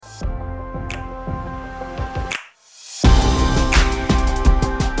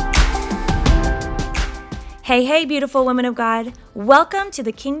Hey, beautiful women of God. Welcome to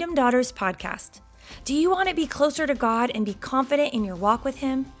the Kingdom Daughters podcast. Do you want to be closer to God and be confident in your walk with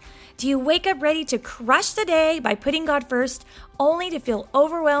Him? Do you wake up ready to crush the day by putting God first, only to feel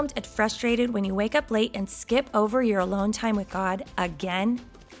overwhelmed and frustrated when you wake up late and skip over your alone time with God again?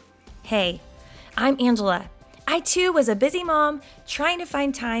 Hey, I'm Angela. I too was a busy mom trying to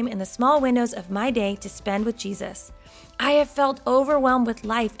find time in the small windows of my day to spend with Jesus. I have felt overwhelmed with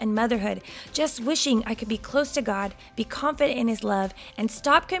life and motherhood, just wishing I could be close to God, be confident in His love, and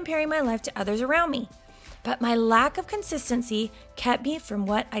stop comparing my life to others around me. But my lack of consistency kept me from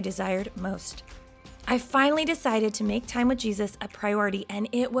what I desired most. I finally decided to make time with Jesus a priority, and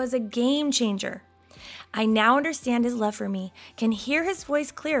it was a game changer. I now understand His love for me, can hear His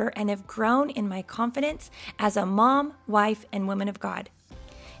voice clearer, and have grown in my confidence as a mom, wife, and woman of God.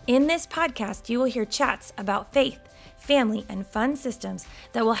 In this podcast, you will hear chats about faith, family, and fun systems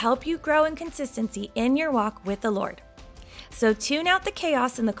that will help you grow in consistency in your walk with the Lord. So tune out the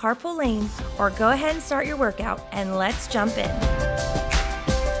chaos in the carpool lane or go ahead and start your workout and let's jump in.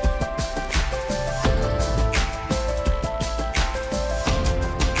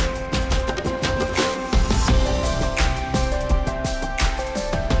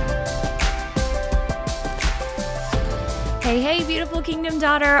 Hey, beautiful Kingdom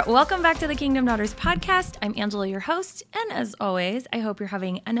Daughter. Welcome back to the Kingdom Daughters podcast. I'm Angela, your host. And as always, I hope you're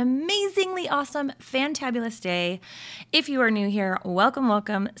having an amazingly awesome, fantabulous day. If you are new here,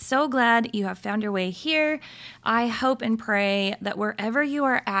 welcome. So glad you have found your way here. I hope and pray that wherever you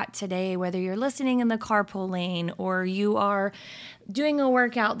are at today, whether you're listening in the carpool lane or you are doing a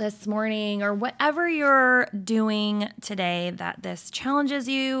workout this morning or whatever you're doing today, that this challenges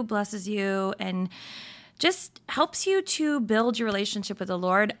you, blesses you, and just helps you to build your relationship with the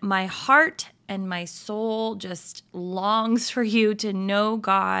Lord. My heart and my soul just longs for you to know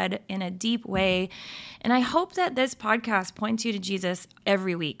God in a deep way. And I hope that this podcast points you to Jesus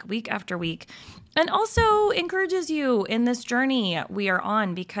every week after week, and also encourages you in this journey we are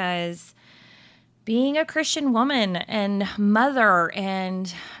on, because being a Christian woman and mother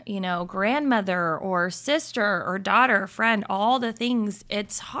and, grandmother or sister or daughter, friend, all the things,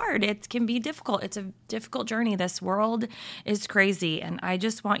 it's hard. It can be difficult. It's a difficult journey. This world is crazy. And I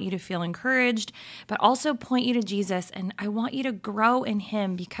just want you to feel encouraged, but also point you to Jesus. And I want you to grow in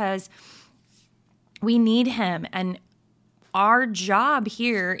Him because we need Him. And our job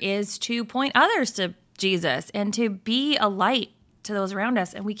here is to point others to Jesus and to be a light to those around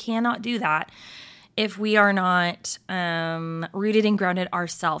us. And we cannot do that if we are not rooted and grounded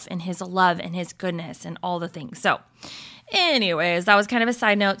ourselves in His love and His goodness and all the things. So anyways, that was kind of a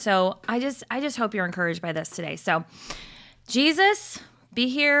side note. So I just hope you're encouraged by this today. So Jesus, be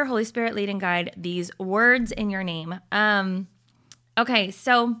here. Holy Spirit, lead and guide these words in your name. Okay,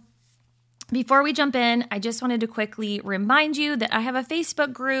 so before we jump in, I just wanted to quickly remind you that I have a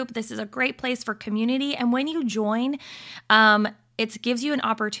Facebook group. This is a great place for community. And when you join, it gives you an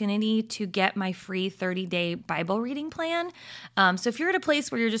opportunity to get my free 30-day Bible reading plan. So if you're at a place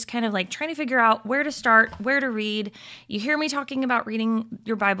where you're just kind of like trying to figure out where to start, where to read, you hear me talking about reading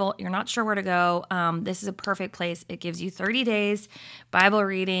your Bible, you're not sure where to go, this is a perfect place. It gives you 30 days Bible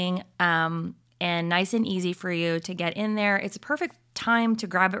reading and nice and easy for you to get in there. It's a perfect time to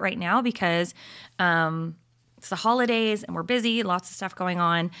grab it right now because it's the holidays and we're busy, lots of stuff going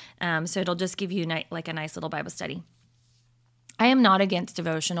on. So it'll just give you like a nice little Bible study. I am not against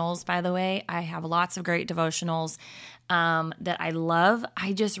devotionals, by the way. I have lots of great devotionals that I love.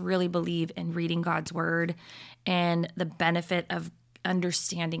 I just really believe in reading God's Word and the benefit of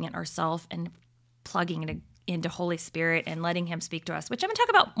understanding it ourselves and plugging it into Holy Spirit and letting Him speak to us, which I'm going to talk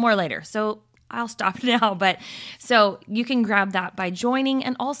about more later. So I'll stop now. But so you can grab that by joining.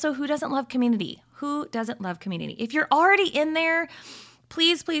 And also, who doesn't love community? Who doesn't love community? If you're already in there,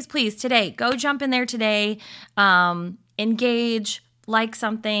 please today, go jump in there today. Engage, like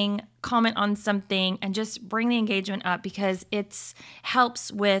something, comment on something, and just bring the engagement up because it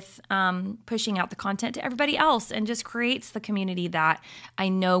helps with pushing out the content to everybody else and just creates the community that I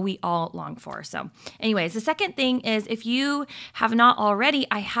know we all long for. So anyways, the second thing is if you have not already,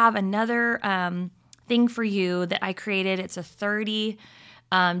 I have another thing for you that I created. It's a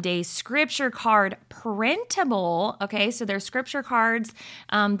 30-day scripture card printable. Okay, so there's scripture cards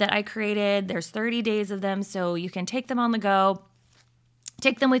that I created. There's 30 days of them, so you can take them on the go.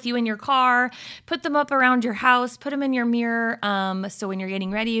 Take them with you in your car, put them up around your house, put them in your mirror. So when you're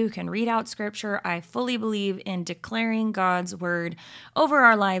getting ready, you can read out scripture. I fully believe in declaring God's word over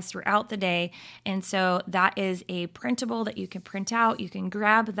our lives throughout the day. And so that is a printable that you can print out. You can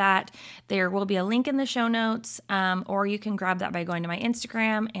grab that. There will be a link in the show notes, or you can grab that by going to my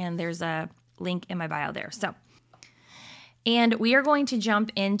Instagram, and there's a link in my bio there. And we are going to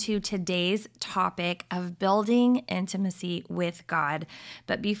jump into today's topic of building intimacy with God.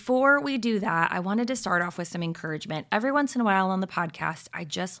 But before we do that, I wanted to start off with some encouragement. Every once in a while on the podcast, I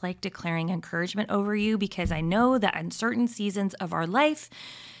just like declaring encouragement over you because I know that in certain seasons of our life,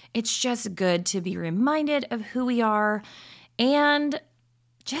 it's just good to be reminded of who we are and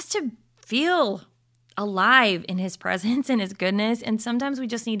just to feel alive in his presence and his goodness. And sometimes we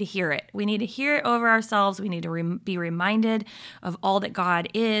just need to hear it. We need to hear it over ourselves. We need to be reminded of all that God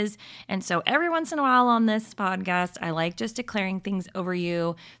is. And so every once in a while on this podcast, I like just declaring things over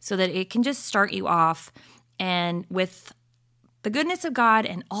you so that it can just start you off and with the goodness of God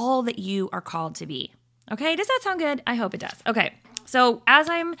and all that you are called to be. Okay, does that sound good? I hope it does. Okay. So as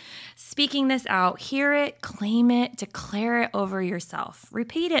I'm speaking this out, hear it, claim it, declare it over yourself.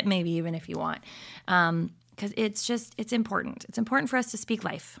 Repeat it maybe even if you want, because it's important. It's important for us to speak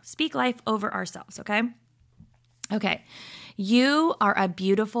life over ourselves, okay? Okay, you are a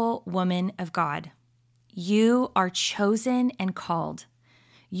beautiful woman of God. You are chosen and called.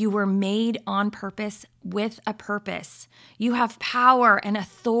 You were made on purpose with a purpose. You have power and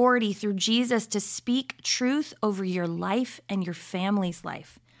authority through Jesus to speak truth over your life and your family's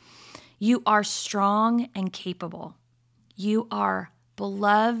life. You are strong and capable. You are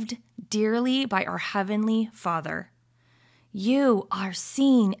beloved dearly by our Heavenly Father. You are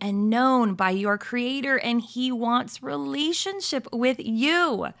seen and known by your Creator, and He wants relationship with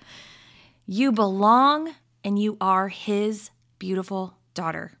you. You belong, and you are His beautiful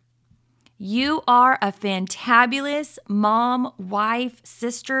daughter. You are a fantabulous mom, wife,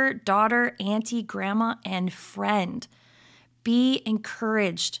 sister, daughter, auntie, grandma, and friend. Be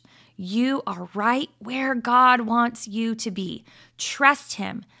encouraged. You are right where God wants you to be. Trust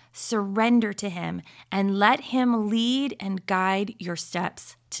Him, surrender to Him, and let Him lead and guide your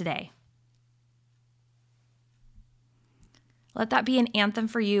steps today. Let that be an anthem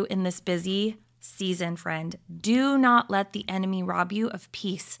for you in this busy season, friend. Do not let the enemy rob you of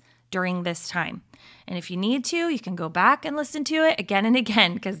peace during this time. And if you need to, you can go back and listen to it again and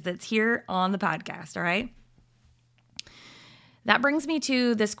again because it's here on the podcast, all right? That brings me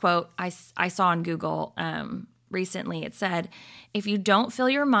to this quote I saw on Google recently. It said, if you don't fill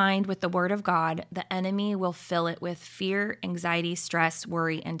your mind with the word of God, the enemy will fill it with fear, anxiety, stress,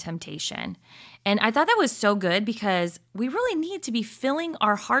 worry, and temptation. And I thought that was so good because we really need to be filling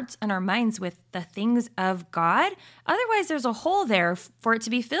our hearts and our minds with the things of God. Otherwise, there's a hole there for it to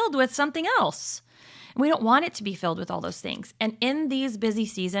be filled with something else. And we don't want it to be filled with all those things. And in these busy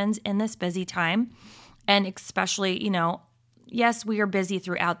seasons, in this busy time, and especially, yes, we are busy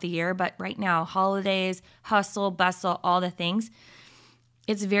throughout the year, but right now, holidays, hustle, bustle, all the things,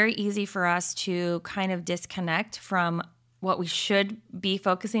 it's very easy for us to kind of disconnect from what we should be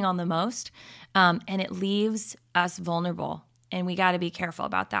focusing on the most, and it leaves us vulnerable, and we got to be careful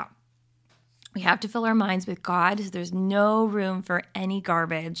about that. We have to fill our minds with God. There's no room for any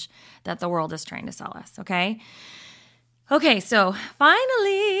garbage that the world is trying to sell us, okay? Okay, so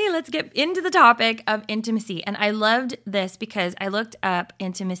finally, let's get into the topic of intimacy. And I loved this because I looked up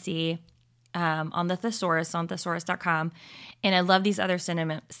intimacy on the thesaurus, on thesaurus.com, and I love these other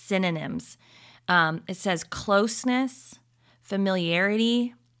synonyms. It says closeness,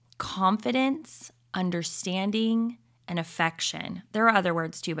 familiarity, confidence, understanding, and affection. There are other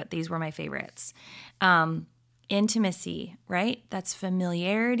words too, but these were my favorites. Intimacy, right? That's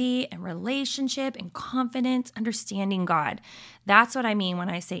familiarity and relationship and confidence, understanding God. That's what I mean when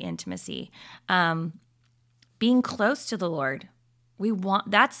I say intimacy. Being close to the Lord.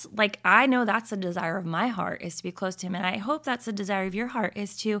 I know that's a desire of my heart, is to be close to Him. And I hope that's a desire of your heart,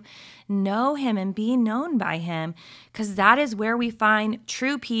 is to know Him and be known by Him, because that is where we find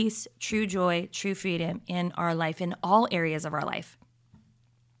true peace, true joy, true freedom in our life, in all areas of our life.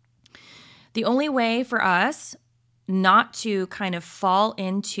 The only way for us not to kind of fall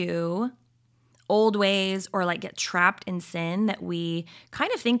into old ways or like get trapped in sin that we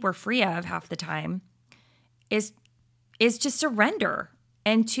kind of think we're free of half the time is to surrender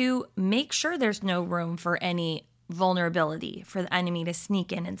and to make sure there's no room for any vulnerability for the enemy to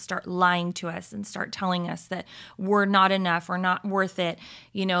sneak in and start lying to us and start telling us that we're not enough, we're not worth it,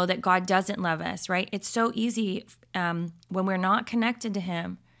 that God doesn't love us, right? It's so easy when we're not connected to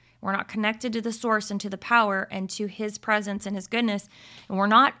Him. We're not connected to the source and to the power and to His presence and His goodness, and we're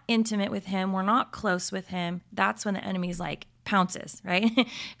not intimate with Him, we're not close with Him. That's when the enemy's like pounces, right?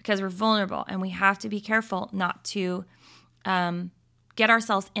 Because we're vulnerable, and we have to be careful not to get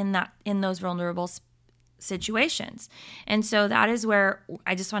ourselves in those vulnerable situations. And so that is where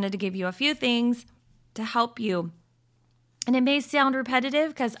I just wanted to give you a few things to help you And it may sound repetitive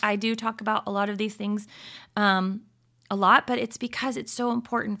because I do talk about a lot of these things a lot, but it's because it's so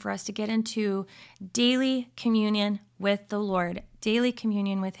important for us to get into daily communion with the Lord, daily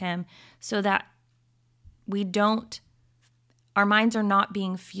communion with Him, so that our minds are not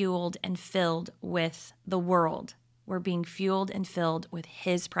being fueled and filled with the world. We're being fueled and filled with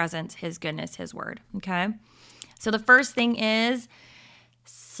His presence, His goodness, His word, okay? So the first thing is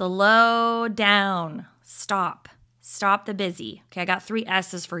slow down, stop the busy. Okay, I got 3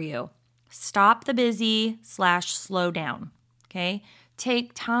 S's for you. Stop the busy / slow down, okay?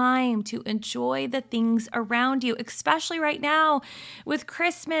 Take time to enjoy the things around you, especially right now with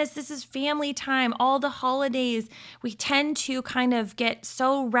Christmas. This is family time, all the holidays. We tend to kind of get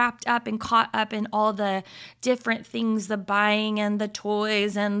so wrapped up and caught up in all the different things, the buying and the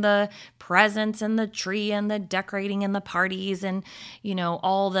toys and the presents and the tree and the decorating and the parties and,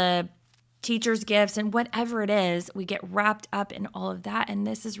 all the teachers' gifts and whatever it is, we get wrapped up in all of that. And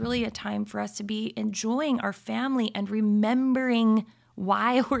this is really a time for us to be enjoying our family and remembering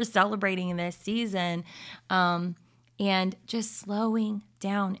why we're celebrating this season, and just slowing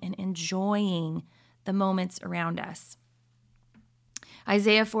down and enjoying the moments around us.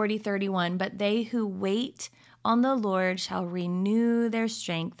 Isaiah 40:31, but they who wait on the Lord shall renew their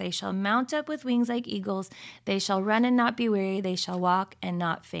strength. They shall mount up with wings like eagles. They shall run and not be weary. They shall walk and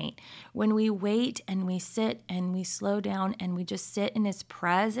not faint. When we wait and we sit and we slow down and we just sit in His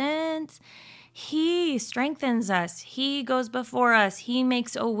presence, He strengthens us. He goes before us. He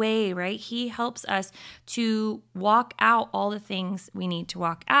makes a way, right? He helps us to walk out all the things we need to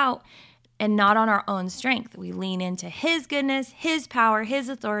walk out, and not on our own strength. We lean into His goodness, His power, His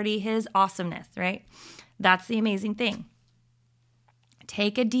authority, His awesomeness, right? That's the amazing thing.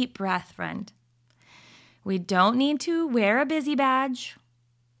 Take a deep breath, friend. We don't need to wear a busy badge.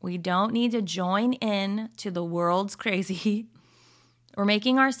 We don't need to join in to the world's crazy. We're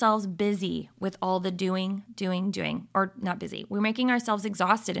making ourselves busy with all the doing, or not busy. We're making ourselves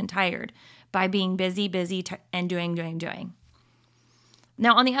exhausted and tired by being busy, and doing.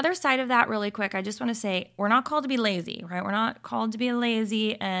 Now, on the other side of that, really quick, I just want to say we're not called to be lazy, right? We're not called to be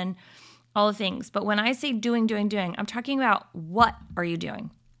lazy and all the things. But when I say doing, I'm talking about what are you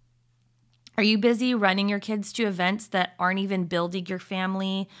doing? Are you busy running your kids to events that aren't even building your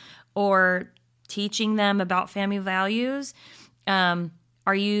family or teaching them about family values?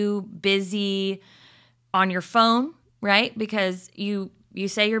 Are you busy on your phone, right? Because you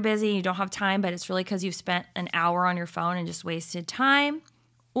say you're busy, you don't have time, but it's really because you've spent an hour on your phone and just wasted time.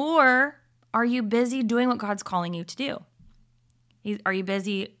 Or are you busy doing what God's calling you to do? Are you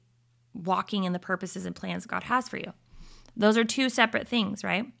busy walking in the purposes and plans God has for you? Those are 2 separate things,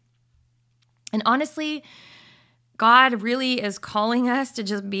 right? And honestly, God really is calling us to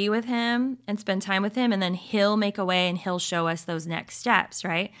just be with Him and spend time with Him, and then He'll make a way and He'll show us those next steps,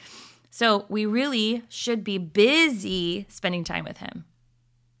 right? So we really should be busy spending time with Him.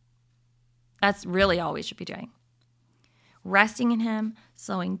 That's really all we should be doing. Resting in Him,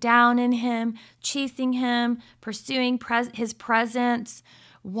 slowing down in Him, chasing Him, pursuing His presence,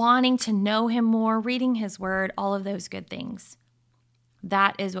 wanting to know Him more, reading His word, all of those good things.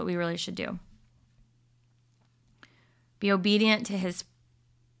 That is what we really should do. Be obedient to His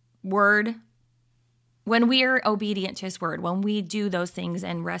word. When we are obedient to His word, when we do those things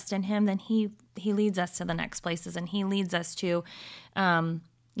and rest in Him, then He leads us to the next places, and He leads us to,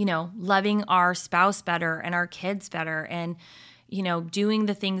 loving our spouse better and our kids better, and, doing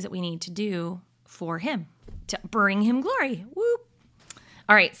the things that we need to do for Him to bring Him glory. Whoop.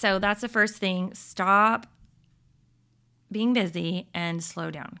 All right, so that's the first thing. Stop being busy and slow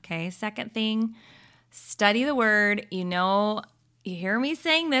down, okay? Second thing, study the word. You hear me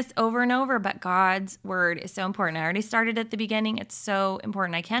saying this over and over, but God's word is so important. I already started at the beginning. It's so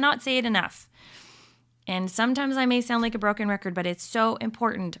important. I cannot say it enough. And sometimes I may sound like a broken record, but it's so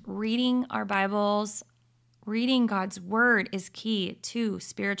important. Reading our Bibles, reading God's word is key to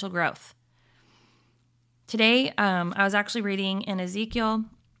spiritual growth. Today, I was actually reading in Ezekiel.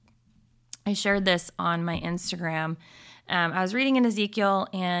 I shared this on my Instagram. I was reading in Ezekiel,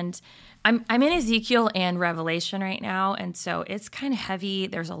 and I'm in Ezekiel and Revelation right now, and so it's kind of heavy.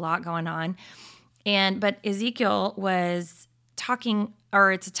 There's a lot going on. But Ezekiel was talking,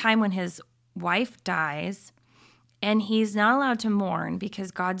 or it's a time when his wife dies, and he's not allowed to mourn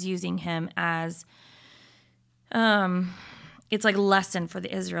because God's using him as it's like a lesson for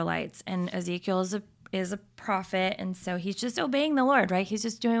the Israelites. And Ezekiel is a prophet, and so he's just obeying the Lord, right? He's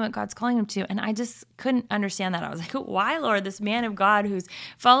just doing what God's calling him to. And I just couldn't understand that. I was like, why, Lord, this man of God who's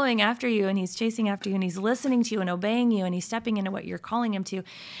following after you, and he's chasing after you, and he's listening to you and obeying you, and he's stepping into what you're calling him to.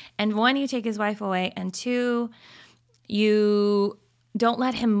 And 1, you take his wife away, and 2, you don't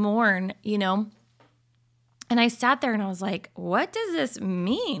let him mourn, And I sat there and I was like, what does this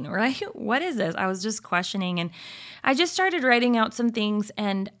mean, right? What is this? I was just questioning, and I just started writing out some things.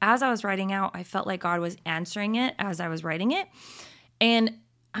 And as I was writing out, I felt like God was answering it as I was writing it. And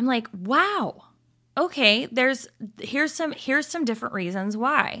I'm like, wow, okay, here's some different reasons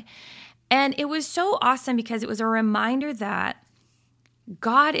why. And it was so awesome because it was a reminder that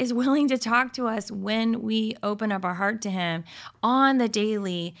God is willing to talk to us when we open up our heart to him on the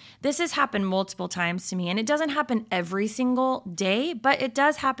daily. This has happened multiple times to me, and it doesn't happen every single day, but it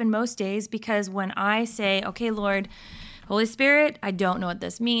does happen most days, because when I say, okay, Lord, Holy Spirit, I don't know what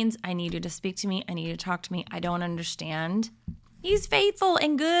this means. I need you to speak to me. I need you to talk to me. I don't understand. He's faithful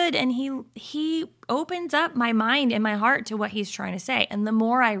and good, and he opens up my mind and my heart to what he's trying to say. And the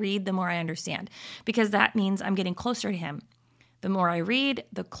more I read, the more I understand, because that means I'm getting closer to him. The more I read,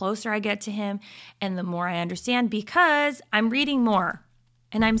 the closer I get to him, and the more I understand, because I'm reading more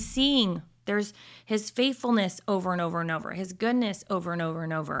and I'm seeing there's his faithfulness over and over and over, his goodness over and over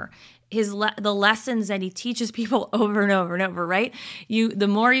and over, the lessons that he teaches people over and over and over, right? The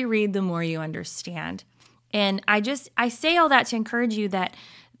more you read, the more you understand. And I say all that to encourage you that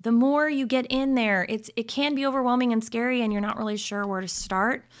the more you get in there, it can be overwhelming and scary, and you're not really sure where to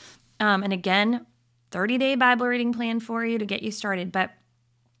start. And again, 30-day Bible reading plan for you to get you started. But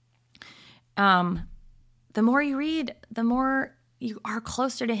the more you read, the more you are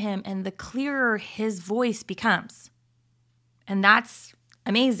closer to him, and the clearer his voice becomes. And that's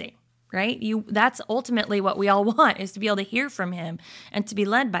amazing, right? That's ultimately what we all want, is to be able to hear from him and to be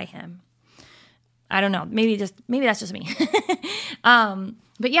led by him. I don't know. Maybe that's just me.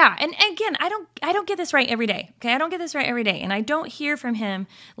 But yeah, and again, I don't get this right every day. Okay, I don't get this right every day, and I don't hear from him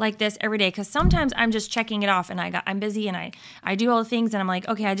like this every day, because sometimes I'm just checking it off, and I'm busy, and I do all the things, and I'm like,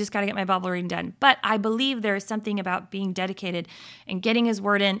 okay, I just got to get my Bible reading done. But I believe there is something about being dedicated and getting his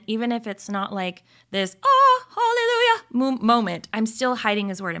word in, even if it's not like this hallelujah moment. I'm still hiding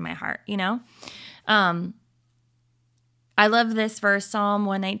his word in my heart, I love this verse, Psalm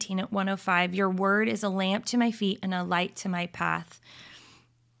 119 at 105. Your word is a lamp to my feet and a light to my path.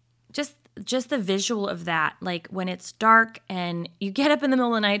 Just the visual of that, like when it's dark and you get up in the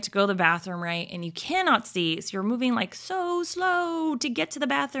middle of the night to go to the bathroom, right? And you cannot see, so you're moving like so slow to get to the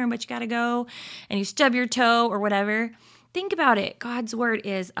bathroom, but you got to go, and you stub your toe or whatever. Think about it. God's word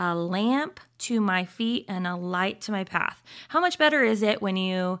is a lamp to my feet and a light to my path. How much better is it when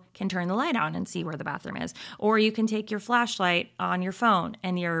you can turn the light on and see where the bathroom is? Or you can take your flashlight on your phone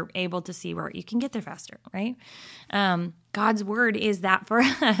and you're able to see where you can get there faster, right? God's word is that for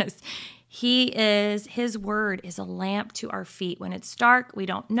us. His word is a lamp to our feet. When it's dark, we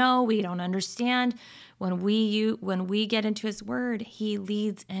don't know, we don't understand. When we get into his word, he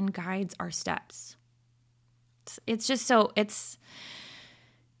leads and guides our steps. It feels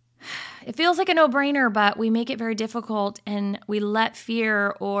like a no-brainer, but we make it very difficult, and we let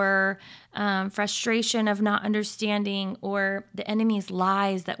fear or frustration of not understanding, or the enemy's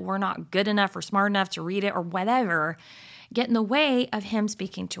lies that we're not good enough or smart enough to read it or whatever, get in the way of him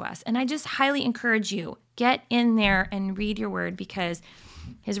speaking to us. And I just highly encourage you, get in there and read your word, because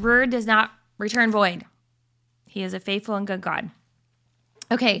his word does not return void. He is a faithful and good God.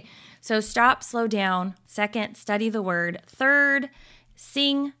 Okay, so stop, slow down. Second, study the word. Third,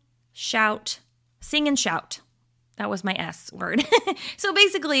 sing and shout. That was my S word. So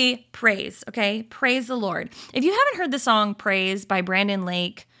basically, praise, okay? Praise the Lord. If you haven't heard the song Praise by Brandon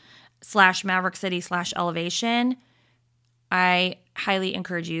Lake / Maverick City / Elevation, I highly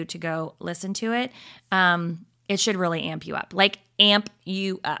encourage you to go listen to it. It should really amp you up.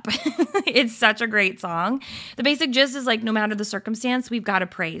 It's such a great song. The basic gist is no matter the circumstance, we've got to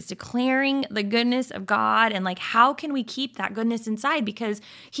praise, declaring the goodness of God, and how can we keep that goodness inside, because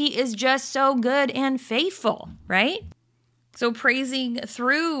he is just so good and faithful, right? So praising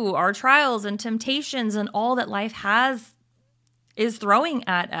through our trials and temptations and all that life is throwing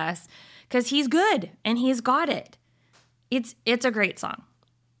at us, because he's good and he's got it. It's a great song.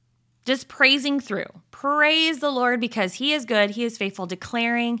 Just praising through. Praise the Lord, because he is good, he is faithful,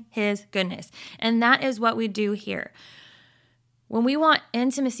 declaring his goodness. And that is what we do here. When we want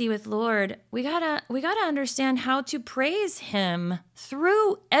intimacy with Lord, we gotta understand how to praise him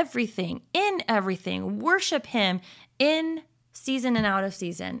through everything, in everything. Worship him in season and out of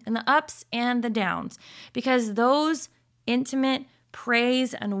season, in the ups and the downs. Because those intimate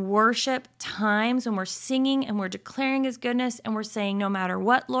praise and worship times when we're singing and we're declaring his goodness and we're saying, no matter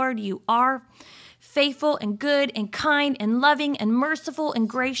what, Lord, you are faithful and good and kind and loving and merciful and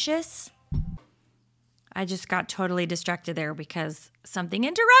gracious. I just got totally distracted there because something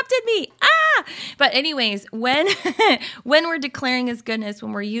interrupted me. But anyways, when we're declaring his goodness,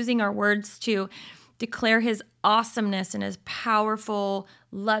 when we're using our words to declare his awesomeness and his powerful,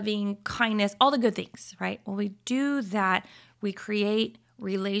 loving kindness, all the good things, right? When we do that, we create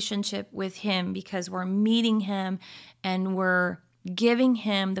relationship with him because we're meeting him and we're giving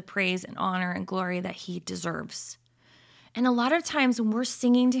him the praise and honor and glory that he deserves. And a lot of times when we're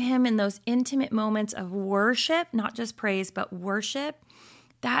singing to him in those intimate moments of worship, not just praise, but worship,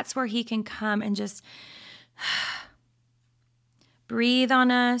 that's where he can come and just breathe on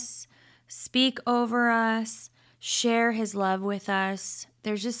us, speak over us, share his love with us.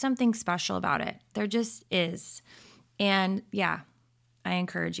 There's just something special about it. There just is. And yeah, I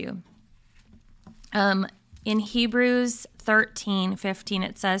encourage you. In Hebrews 13:15,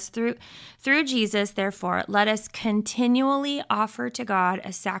 it says, through Jesus, therefore, let us continually offer to God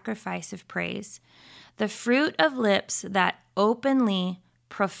a sacrifice of praise, the fruit of lips that openly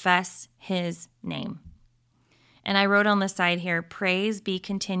profess his name. And I wrote on the side here, praise be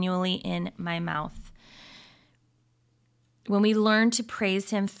continually in my mouth. When we learn to praise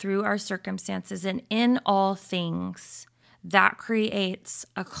him through our circumstances and in all things, that creates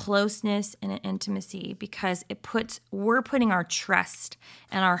a closeness and an intimacy because we're putting our trust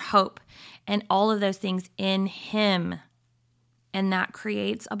and our hope and all of those things in him. And that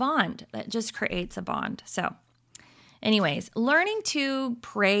creates a bond. That just creates a bond. So anyways, learning to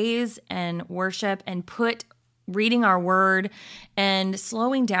praise and worship and reading our word and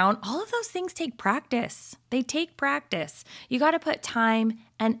slowing down, all of those things take practice. They take practice. You got to put time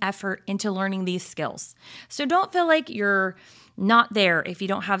and effort into learning these skills. So don't feel like you're not there if you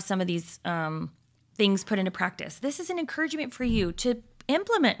don't have some of these things put into practice. This is an encouragement for you to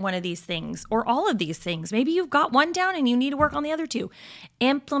implement one of these things or all of these things. Maybe you've got one down and you need to work on the other two.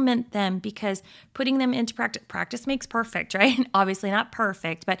 Implement them because putting them into practice makes perfect, right? Obviously not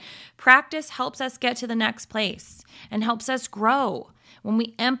perfect, but practice helps us get to the next place and helps us grow. When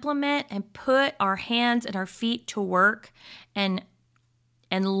we implement and put our hands and our feet to work and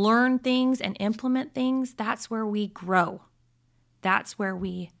learn things and implement things, that's where we grow. That's where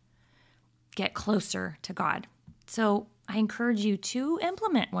we get closer to God. So I encourage you to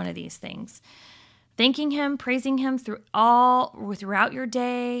implement one of these things. Thanking him, praising him throughout your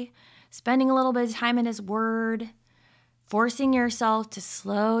day, spending a little bit of time in his word, forcing yourself to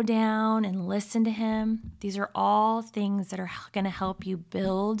slow down and listen to him. These are all things that are going to help you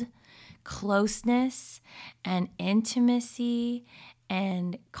build closeness and intimacy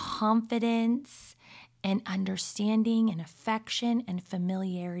and confidence and understanding and affection and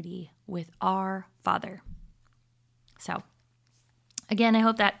familiarity with our Father. So, again, I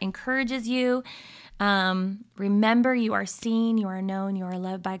hope that encourages you. Remember, you are seen, you are known, you are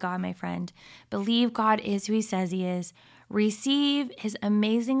loved by God, my friend. Believe God is who he says he is. Receive his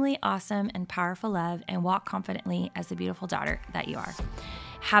amazingly awesome and powerful love and walk confidently as the beautiful daughter that you are.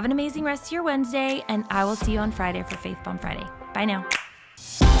 Have an amazing rest of your Wednesday, and I will see you on Friday for Faith Bomb Friday. Bye now.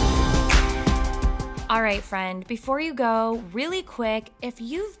 All right, friend, before you go, really quick, if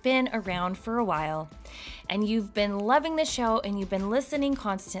you've been around for a while and you've been loving the show and you've been listening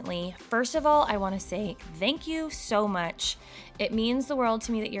constantly, first of all, I want to say thank you so much. It means the world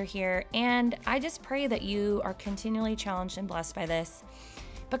to me that you're here, and I just pray that you are continually challenged and blessed by this.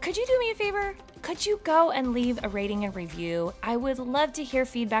 But could you do me a favor? Could you go and leave a rating and review? I would love to hear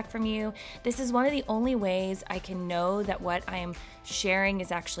feedback from you. This is one of the only ways I can know that what I am sharing is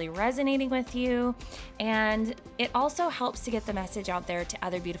actually resonating with you. And it also helps to get the message out there to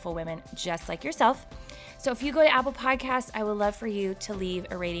other beautiful women just like yourself. So if you go to Apple Podcasts, I would love for you to leave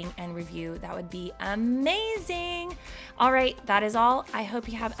a rating and review. That would be amazing. All right, that is all. I hope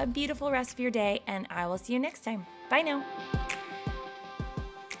you have a beautiful rest of your day, and I will see you next time. Bye now.